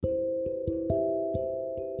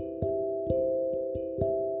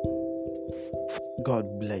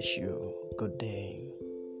God bless you. Good day.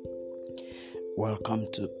 Welcome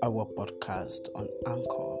to our podcast on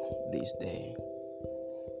Anchor this day.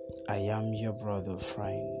 I am your brother,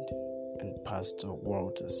 friend, and Pastor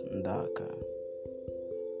Walters Ndaka.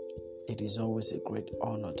 It is always a great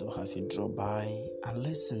honor to have you drop by and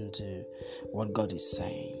listen to what God is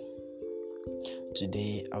saying.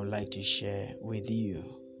 Today, I would like to share with you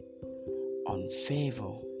on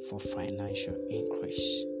favor for financial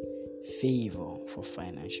increase. Favor for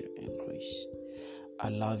financial increase. I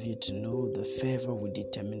love you to know the favor will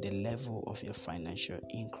determine the level of your financial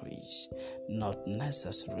increase, not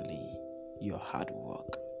necessarily your hard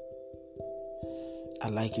work.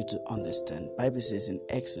 I'd like you to understand, Bible says in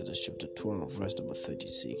Exodus chapter 12, verse number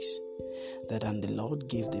 36, that and the Lord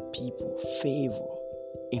gave the people favor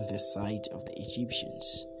in the sight of the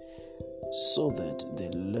Egyptians, so that they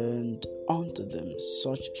learned unto them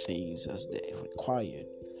such things as they required,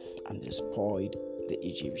 and they spoiled the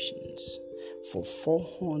Egyptians. For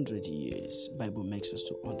 400 years, Bible makes us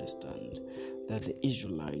to understand that the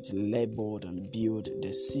Israelites labored and built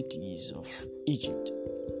the cities of Egypt.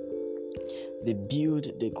 They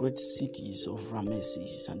built the great cities of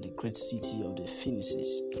Ramesses and the great city of the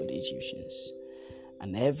Phoenicians for the Egyptians.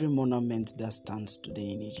 And every monument that stands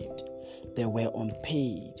today in Egypt, they were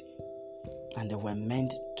unpaid and they were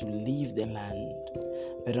meant to leave the land.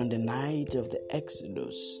 But on the night of the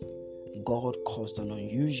Exodus, God caused an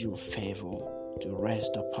unusual favor to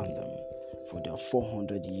rest upon them for their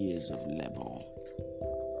 400 years of labor.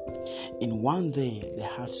 In one day, they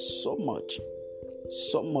had so much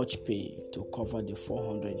pay to cover the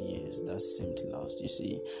 400 years that seemed lost. You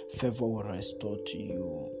see, favor will restore to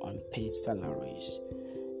you unpaid salaries.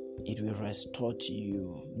 It will restore to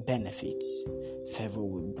you benefits. Favor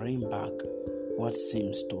will bring back what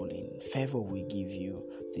seems stolen. Favor will give you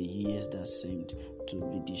the years that seemed to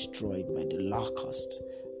be destroyed by the locust,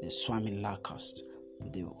 the swarming locust,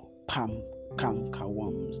 the canker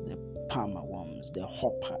worms, the palmer worms, the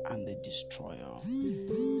hopper, and the destroyer.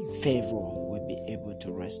 Favor will be able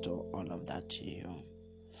to restore all of that to you.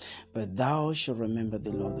 But thou shalt remember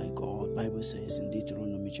the Lord thy God. Bible says in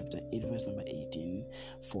Deuteronomy chapter 8, verse number 18,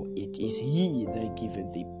 for it is he that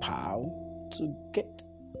giveth thee power to get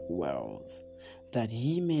wealth, that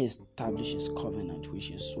he may establish his covenant which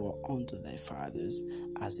he swore unto thy fathers,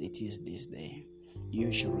 as it is this day.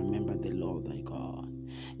 You shall remember the Lord thy God.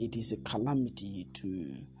 It is a calamity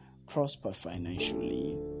to prosper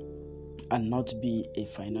financially and not be a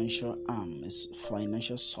financial arm, a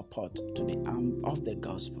financial support to the arm of the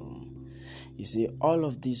gospel. You see, all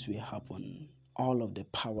of this will happen. All of the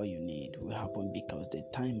power you need will happen because the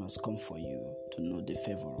time has come for you to know the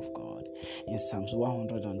favor of God. In Psalms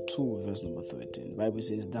 102, verse number 13, the Bible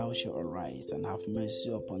says, thou shalt arise and have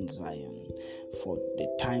mercy upon Zion, for the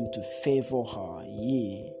time to favor her,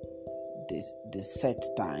 yea, the set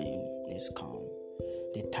time is come.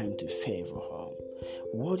 The time to favor her.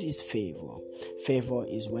 What is favor? Favor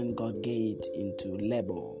is when God gets into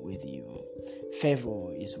labor with you.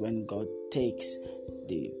 Favor is when God takes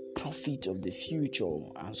the profit of the future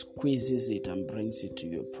and squeezes it and brings it to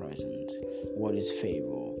your present. What is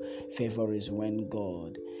favor? Favor is when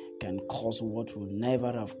God can cause what would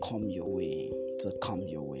never have come your way to come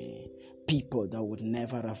your way. People that would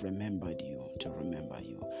never have remembered you to remember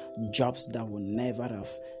you. Jobs that would never have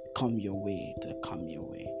come your way to come your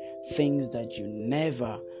way. Things that you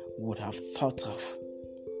never would have thought of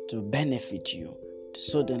to benefit you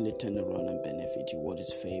suddenly turn around and benefit you. What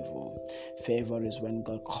is favor? Favor is when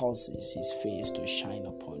God causes his face to shine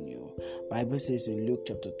upon you. Bible says in Luke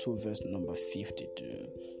chapter 2, verse number 52,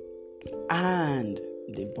 and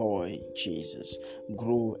the boy Jesus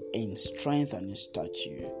grew in strength and in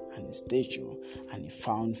stature, and he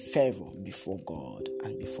found favor before God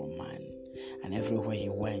and before man. And everywhere he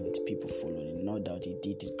went, people followed him. No doubt he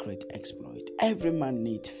did a great exploit. Every man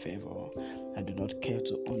needs favor. I do not care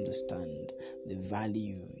to understand the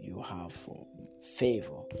value you have for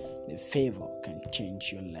favor. The favor can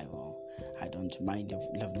change your level. I don't mind the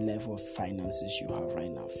level of finances you have right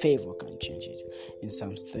now. Favor can change it. In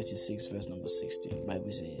Psalms 36, verse number 16, the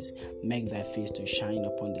Bible says, make thy face to shine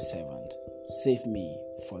upon the servant. Save me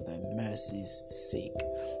for thy mercy's sake.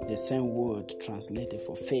 The same word translated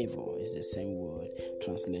for favor is the same word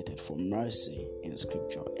translated for mercy in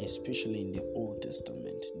scripture, especially in the Old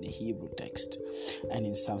Testament, the Hebrew text. And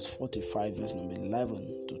in Psalms 45, verse number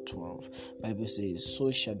 11 to 12, the Bible says, so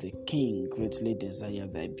shall the king greatly desire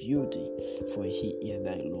thy beauty, for he is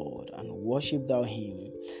thy Lord. And worship thou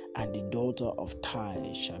him, and the daughter of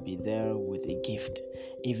Tyre shall be there with a gift.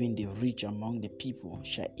 Even the rich among the people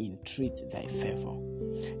shall entreat thy favor.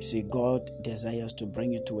 You see, God desires to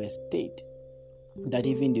bring you to a state that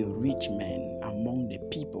even the rich men among the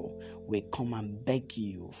people will come and beg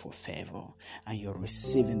you for favor, and you're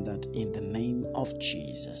receiving that in the name of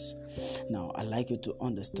Jesus. Now, I'd like you to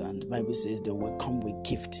understand, the Bible says they will come with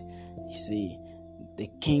gift. You see, the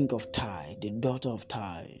king of Tyre, the daughter of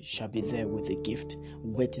Tyre, shall be there with a gift,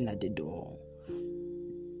 waiting at the door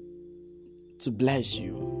to bless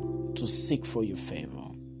you, to seek for your favor.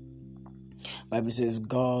 Bible says,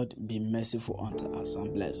 God be merciful unto us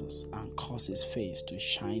and bless us and cause his face to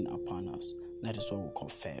shine upon us. That is what we call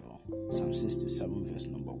favor. Psalm 67 verse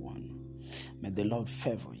number 1. May the Lord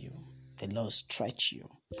favor you, the Lord stretch you,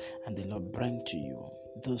 and the Lord bring to you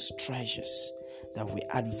those treasures that will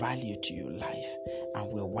add value to your life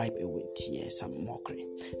and will wipe away tears and mockery.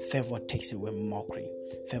 Favor takes away mockery.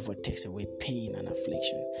 Favor takes away pain and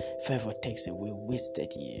affliction. Favor takes away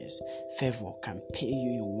wasted years. Favor can pay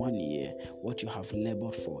you in 1 year what you have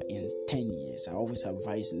labored for in 10 years. I always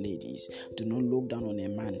advise ladies, do not look down on a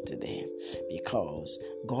man today, because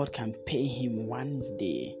God can pay him 1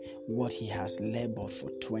 day what he has labored for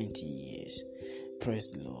 20 years.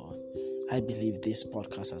 Praise the Lord. I believe this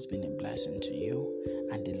podcast has been a blessing to you,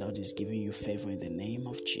 and the Lord is giving you favor in the name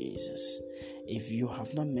of Jesus. If you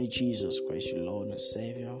have not made Jesus Christ your Lord and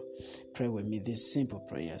Savior, pray with me this simple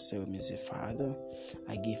prayer. Say with me, say, Father,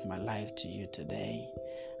 I give my life to you today,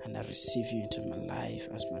 and I receive you into my life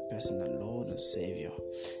as my personal Lord and Savior.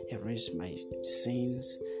 Erase my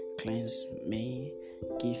sins, cleanse me,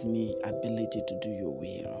 give me ability to do your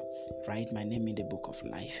will. Write my name in the book of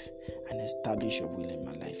life and establish your will in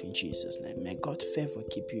my life in Jesus' name. May God favor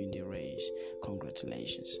keep you in the race.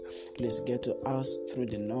 Congratulations. Please get to us through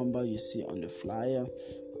the number you see on the flyer,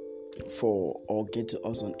 or get to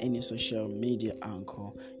us on any social media anchor.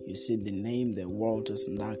 You see the name, the Walters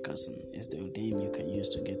Ndakason is the name you can use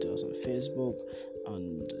to get to us on Facebook,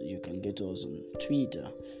 and you can get to us on Twitter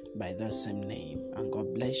by that same name. And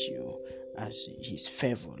God bless you as his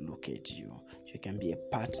favor locate you. You can be a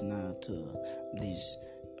partner to this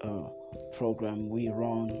program we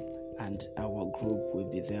run, and our group will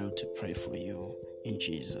be there to pray for you in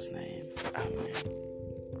Jesus' name.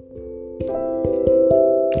 Amen.